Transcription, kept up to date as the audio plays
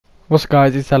What's up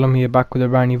guys, it's Salam here, back with a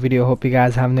brand new video. Hope you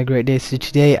guys are having a great day. So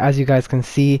today, as you guys can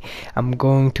see, I'm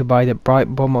going to buy the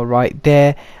Brite bomber right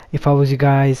there. If I was you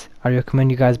guys, I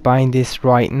recommend you guys buying this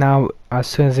right now as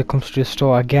soon as it comes to the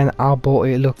store. Again, I bought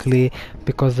it luckily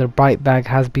because the Brite bag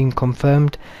has been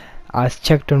confirmed. I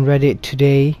checked on Reddit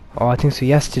today, or I think so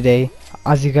yesterday.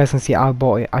 As you guys can see, I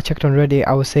bought it. I checked on Reddit.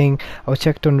 I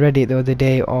checked on Reddit the other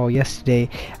day or yesterday,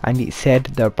 and it said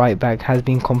the Brite bag has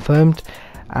been confirmed.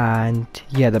 And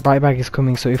yeah, the Brite bag is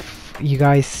coming. So if you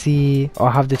guys see or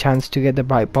have the chance to get the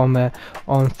Brite bomber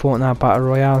on Fortnite Battle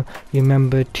Royale,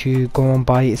 remember to go and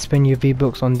buy it, spend your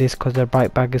V-Bucks on this because the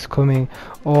Brite bag is coming.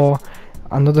 Or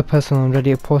another person on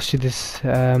Reddit posted this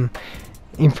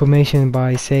information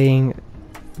by saying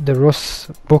the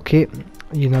Rust bucket,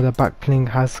 you know, the back bling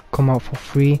has come out for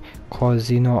free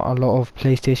because, you know, a lot of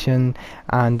PlayStation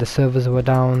and the servers were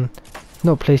down.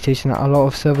 Not PlayStation, a lot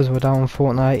of servers were down on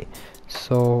Fortnite.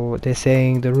 So they're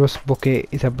saying the Rust bucket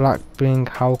is a black bling.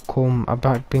 How come a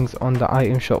black bling's on the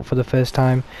item shop for the first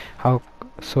time?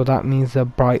 So that means the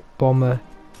Brite bomber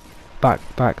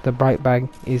backpack, the Brite bag,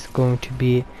 is going to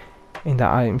be in the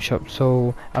item shop.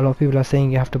 So a lot of people are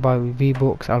saying you have to buy it with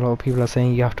V-Bucks. A lot of people are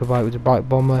saying you have to buy it with the Brite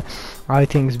bomber. I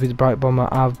think it's with the Brite bomber.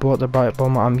 I've bought the Brite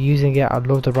bomber. I'm using it. I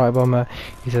love the Brite bomber.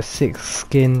 It's a sick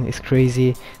skin. It's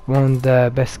crazy. One of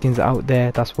the best skins out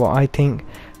there. That's what I think.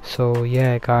 So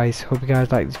yeah guys, hope you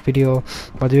guys like this video.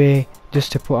 By the way,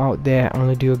 just to put out there, I'm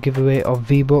gonna do a giveaway of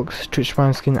V-Bucks, Twitch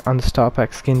Prime skin and the starter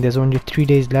pack skin. There's only 3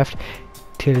 days left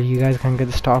till you guys can get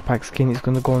the starter pack skin. It's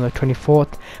gonna go on the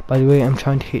 24th. By the way, I'm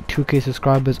trying to hit 2k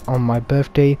subscribers on my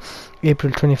birthday.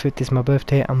 April 25th is my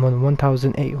birthday. I'm on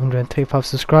 1835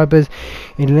 subscribers.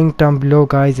 In the link down below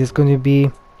guys, is going to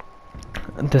be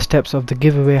the steps of the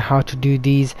giveaway, how to do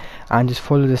these, and just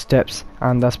follow the steps.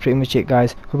 And that's pretty much it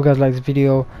guys. Hope you guys like this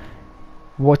video.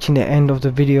 Watching the end of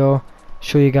the video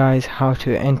show you guys how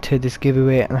to enter this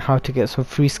giveaway and how to get some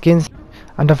free skins.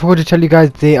 And I forgot to tell you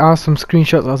guys, there are some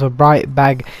screenshots of the Brite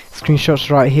bag screenshots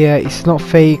right here. It's not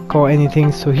fake or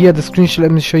anything. So here are the screenshot.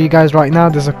 Let me show you guys right now.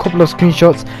 There's a couple of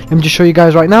screenshots. Let me just show you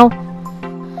guys right now.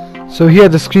 So here are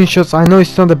the screenshots. I know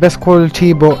it's not the best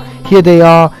quality, but here they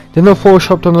are. They're not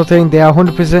photoshopped or nothing. They are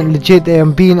 100% legit. They are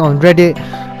being on Reddit.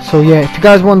 So yeah, if you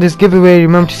guys want this giveaway,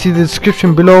 remember to see the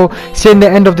description below. See in the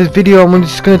end of this video, I'm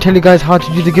just going to tell you guys how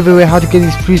to do the giveaway, how to get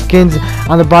these free skins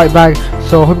and the Brite bag.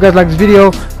 So hope you guys like this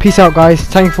video. Peace out guys.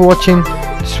 Thank you for watching.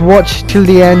 Just watch till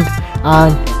the end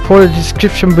and follow the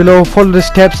description below. Follow the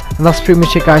steps, and that's pretty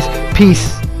much it guys.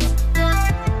 Peace.